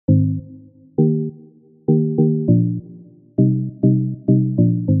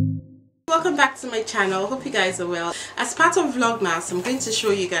back to my channel. Hope you guys are well. As part of Vlogmas, I'm going to show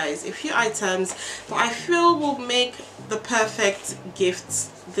you guys a few items that I feel will make the perfect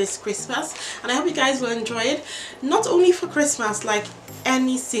gifts this Christmas, and I hope you guys will enjoy it. Not only for Christmas, like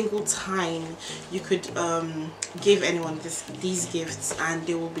any single time you could give anyone these gifts and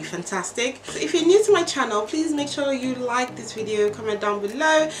they will be fantastic. So if you're new to my channel, please make sure you like this video, comment down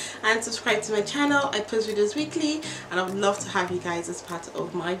below and subscribe to my channel. I post videos weekly and I would love to have you guys as part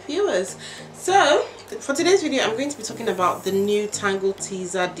of my viewers. So for today's video, I'm going to be talking about the new Tangle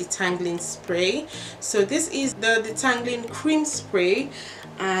Teezer Detangling spray. So this is the Detangling cream spray,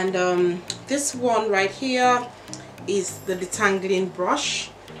 and this one right here is the detangling brush.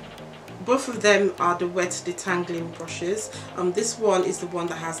 Both of them are the wet detangling brushes. This one is the one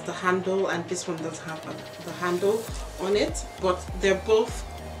that has the handle, and this one doesn't have the handle on it, but they're both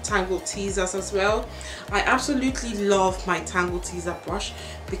Tangle Teezers as well. I absolutely love my Tangle Teezer brush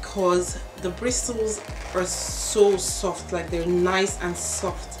because the bristles are so soft, like they're nice and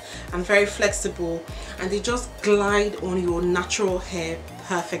soft and very flexible, and they just glide on your natural hair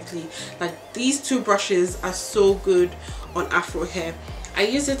perfectly. Like these two brushes are so good on afro hair. I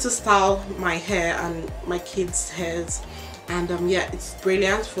use it to style my hair and my kids' hairs, and yeah, it's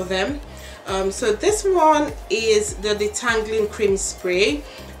brilliant for them. So this one is the Detangling cream spray,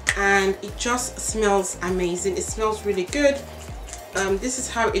 and it just smells amazing. It smells really good. This is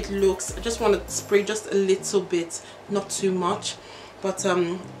how it looks. I just want to spray just a little bit, not too much, but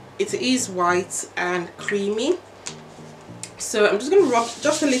it is white and creamy. So I'm just going to rub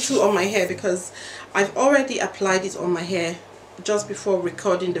just a little on my hair because I've already applied it on my hair just before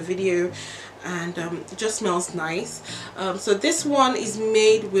recording the video, and it just smells nice. So this one is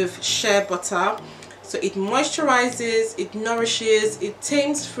made with shea butter, so it moisturizes, it nourishes, it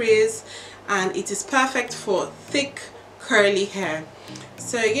tames frizz, and it is perfect for thick curly hair.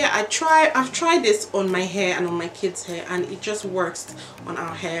 So yeah, I've tried this on my hair and on my kids' hair, and it just works on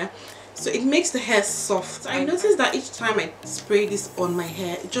our hair. So it makes the hair soft. I noticed that each time I spray this on my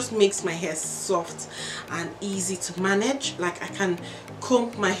hair, it just makes my hair soft and easy to manage. Like I can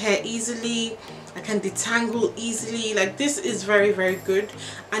comb my hair easily, I can detangle easily. Like this is very, very good,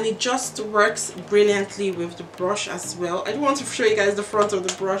 and it just works brilliantly with the brush as well. I do want to show you guys the front of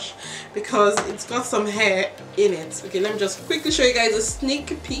the brush because it's got some hair in it. Okay, let me just quickly show you guys a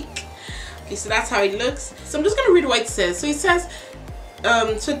sneak peek. Okay, so that's how it looks. So I'm just going to read what it says. So it says,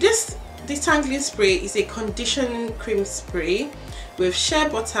 so this detangling spray is a conditioning cream spray with shea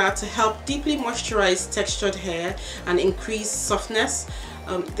butter to help deeply moisturize textured hair and increase softness.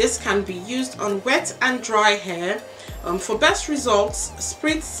 This can be used on wet and dry hair. For best results,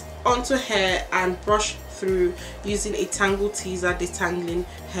 spritz onto hair and brush through using a Tangle Teezer Detangling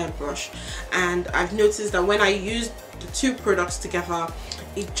hairbrush. And I've noticed that when I use the two products together,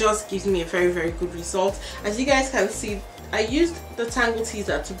 it just gives me a very, very good result. As you guys can see, I used the Tangle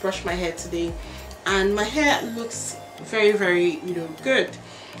Teezer to brush my hair today, and my hair looks very, very, good.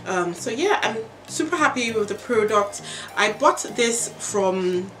 So yeah, I'm super happy with the product. I bought this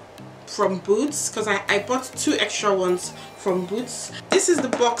from Boots because I bought 2 extra ones from Boots. This is the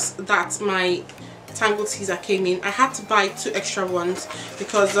box that my Tangle Teezer came in. I had to buy 2 extra ones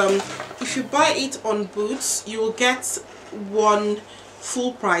because if you buy it on Boots, you will get one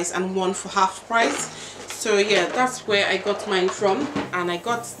full price and one for half price. So yeah, that's where I got mine from, and I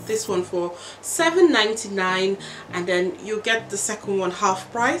got this one for $7.99, and then you get the second one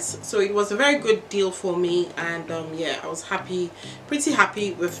half price. So it was a very good deal for me, and yeah, I was pretty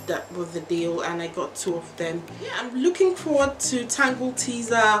happy with the deal, and I got 2 of them. Yeah, I'm looking forward to Tangle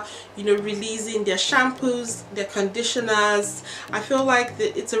Teezer, releasing their shampoos, their conditioners. I feel like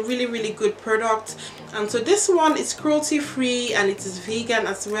it's a really, really good product. And so this one is cruelty free and it is vegan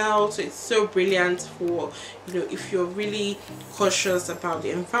as well, so it's so brilliant for if you're really cautious about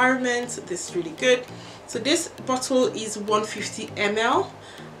the environment. This is really good. So this bottle is 150 ml,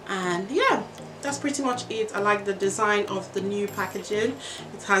 and yeah, that's pretty much it. I like the design of the new packaging.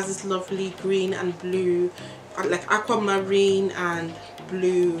 It has this lovely green and blue, like aquamarine and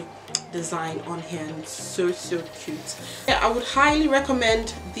blue design on here, and it's so cute. Yeah, I would highly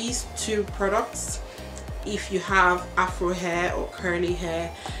recommend these 2 products if you have afro hair or curly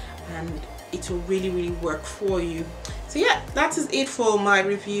hair, and it will really, really work for you. So yeah, that is it for my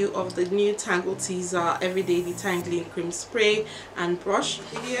review of the new Tangle Teezer Everyday Detangling Cream Spray and Brush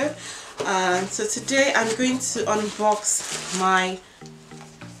video. So today I'm going to unbox my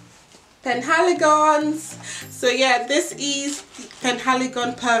Penhaligons. So yeah, this is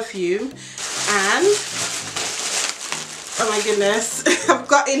Penhaligon perfume, and oh my goodness, I've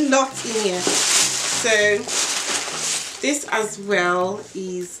got a lot in here. So This as well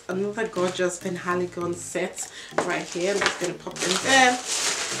is another gorgeous Penhaligon set right here. I'm just going to pop them there.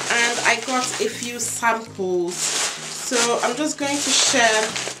 And I got a few samples. So I'm just going to share...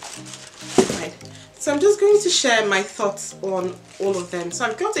 Right. So I'm just going to share my thoughts on all of them. So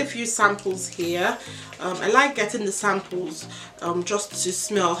I've got a few samples here. I like getting the samples just to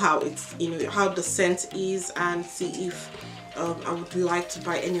smell how it's, how the scent is, and see if I would like to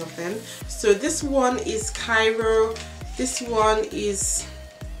buy any of them. So this one is Cairo. This one is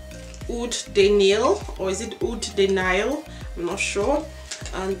Oud de Nil, or is it Oud de Nile? I'm not sure.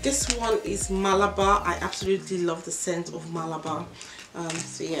 And this one is Malabar. I absolutely love the scent of Malabar.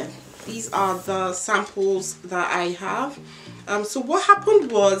 So yeah, these are the samples that I have. So what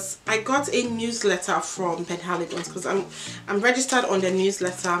happened was I got a newsletter from Penhaligons, because I'm registered on their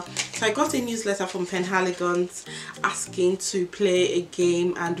newsletter. So I got a newsletter from Penhaligons asking to play a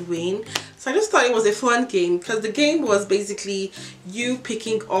game and win. So I just thought it was a fun game, because the game was basically you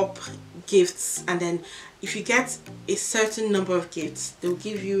picking up gifts, and then if you get a certain number of gifts, they'll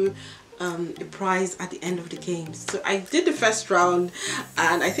give you a prize at the end of the game. So I did the first round,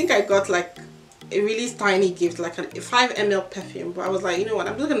 and I think I got like a really tiny gift, like a 5 ml perfume. But I was like, you know what,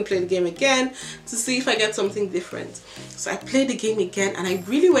 I'm just gonna play the game again to see if I get something different. So I played the game again, and I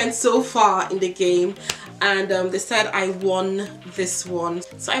really went so far in the game, and they said I won this one.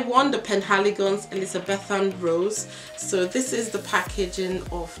 So I won the Penhaligons Elizabethan Rose. So this is the packaging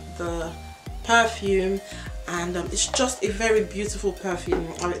of the perfume, and it's just a very beautiful perfume.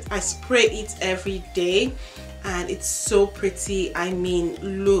 I spray it every day, and it's so pretty. I mean,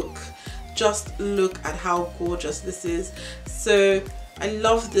 just look at how gorgeous this is. So I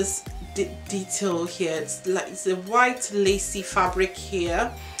love this detail here. It's a white lacy fabric here,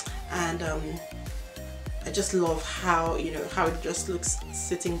 and I just love how, how it just looks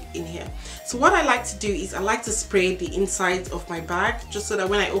sitting in here. So what I like to do is I like to spray the inside of my bag, just so that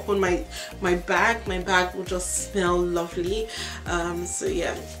when I open my bag will just smell lovely. So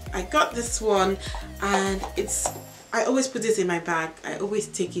yeah, I got this one, and I always put this in my bag. I always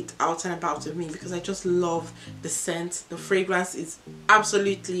take it out and about with me, because I just love the scent. The fragrance is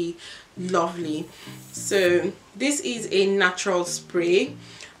absolutely lovely. So this is a natural spray,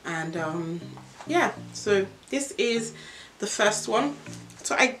 and yeah, so this is the first one.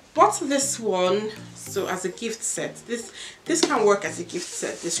 So I bought this one as a gift set. This can work as a gift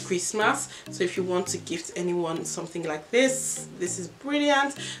set this Christmas. So if you want to gift anyone something like this is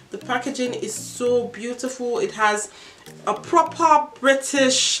brilliant. The packaging is so beautiful. It has a proper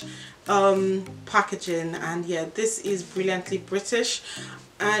British packaging, and yeah, this is brilliantly British,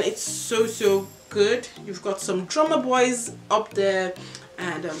 and it's so good. You've got some drummer boys up there,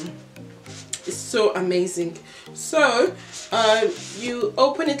 and it's so amazing. So you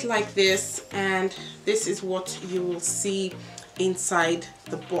open it like this, and this is what you will see inside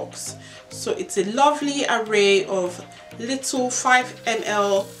the box. So it's a lovely array of little 5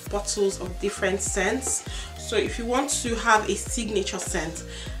 ml bottles of different scents. So if you want to have a signature scent,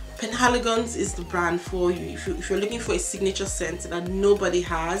 Penhaligons is the brand for you. If you're looking for a signature scent that nobody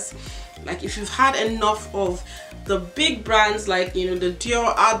has, like if you've had enough of the big brands like, the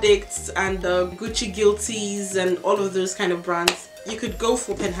Dior Addicts and the Gucci Guilties and all of those kind of brands, you could go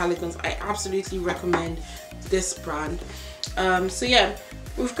for Penhaligons. I absolutely recommend this brand. So yeah,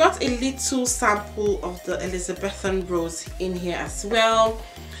 we've got a little sample of the Elizabethan Rose in here as well.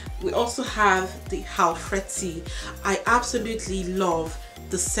 We also have the Halfretti. I absolutely love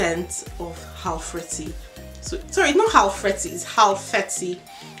the scent of Halfretti. So sorry, not Halfretti, it's Halfetti.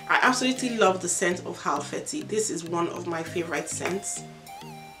 I absolutely love the scent of Halfetti. This is one of my favorite scents.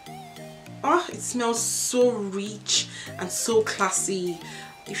 Oh, it smells so rich and so classy.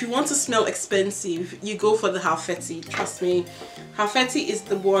 If you want to smell expensive, you go for the Halfetti. Trust me, Halfetti is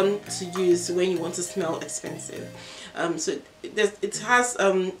the one to use when you want to smell expensive. So it has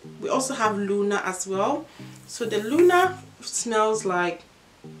we also have Luna as well. So the Luna smells like,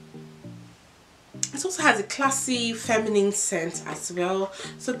 it also has a classy feminine scent as well.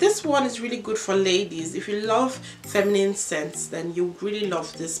 So this one is really good for ladies. If you love feminine scents, then you really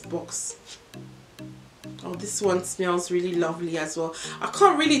love this box. Oh, this one smells really lovely as well. I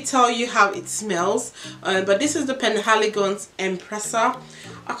can't really tell you how it smells, but this is the Penhaligons Empressa.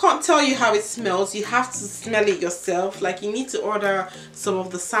 I can't tell you how it smells. You have to smell it yourself. Like, you need to order some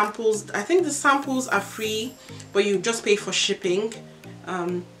of the samples. I think the samples are free, but you just pay for shipping.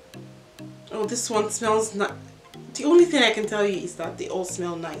 Oh, this one smells nice. The only thing I can tell you is that they all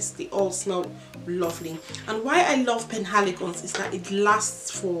smell nice. They all smell lovely. And why I love Penhaligons is that it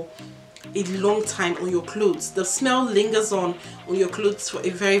lasts for a long time on your clothes. The smell lingers on your clothes for a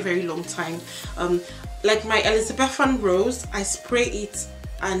very long time. like my Elizabethan rose, I spray it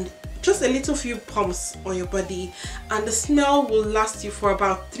and just a little few pumps on your body, and the smell will last you for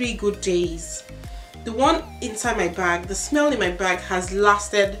about 3 good days. The one inside my bag, the smell in my bag has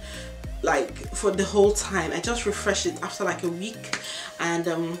lasted like for the whole time. I just refreshed it after like a week, and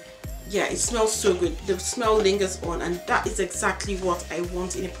yeah, it smells so good. The smell lingers on, and that is exactly what I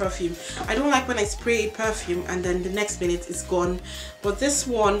want in a perfume. I don't like when I spray a perfume and then the next minute it's gone, but this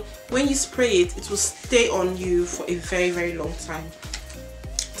one, when you spray it, it will stay on you for a very, very long time.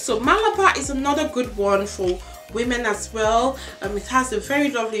 So Malabar is another good one for women as well. It has a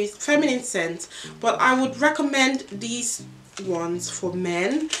very lovely feminine scent, but I would recommend these ones for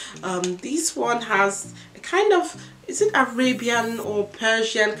men. This one has a kind of, is it Arabian or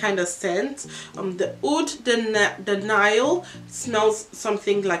Persian kind of scent. The Oud the Nile smells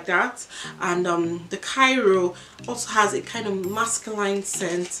something like that, and the Cairo also has a kind of masculine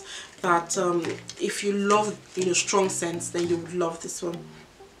scent that if you love, you know, strong scents, then you would love this one.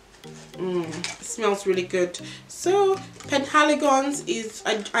 It smells really good. So Penhaligons is,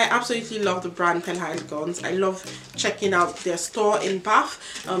 I absolutely love the brand Penhaligons. I love checking out their store in Bath.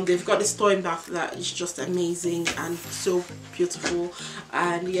 They've got a store in Bath that is just amazing and so beautiful,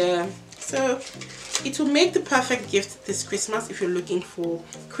 and yeah, so it will make the perfect gift this Christmas if you're looking for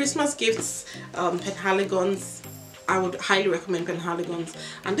Christmas gifts. Penhaligons, I would highly recommend Penhaligons,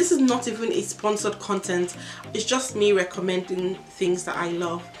 and this is not even a sponsored content, it's just me recommending things that I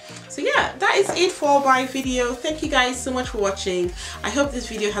love. So yeah, that is it for my video. Thank you guys so much for watching. I hope this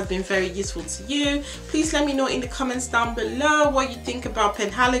video has been very useful to you. Please let me know in the comments down below what you think about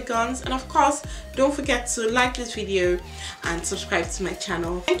Penhaligons, and of course don't forget to like this video and subscribe to my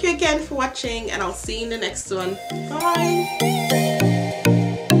channel. Thank you again for watching, and I'll see you in the next one. Bye.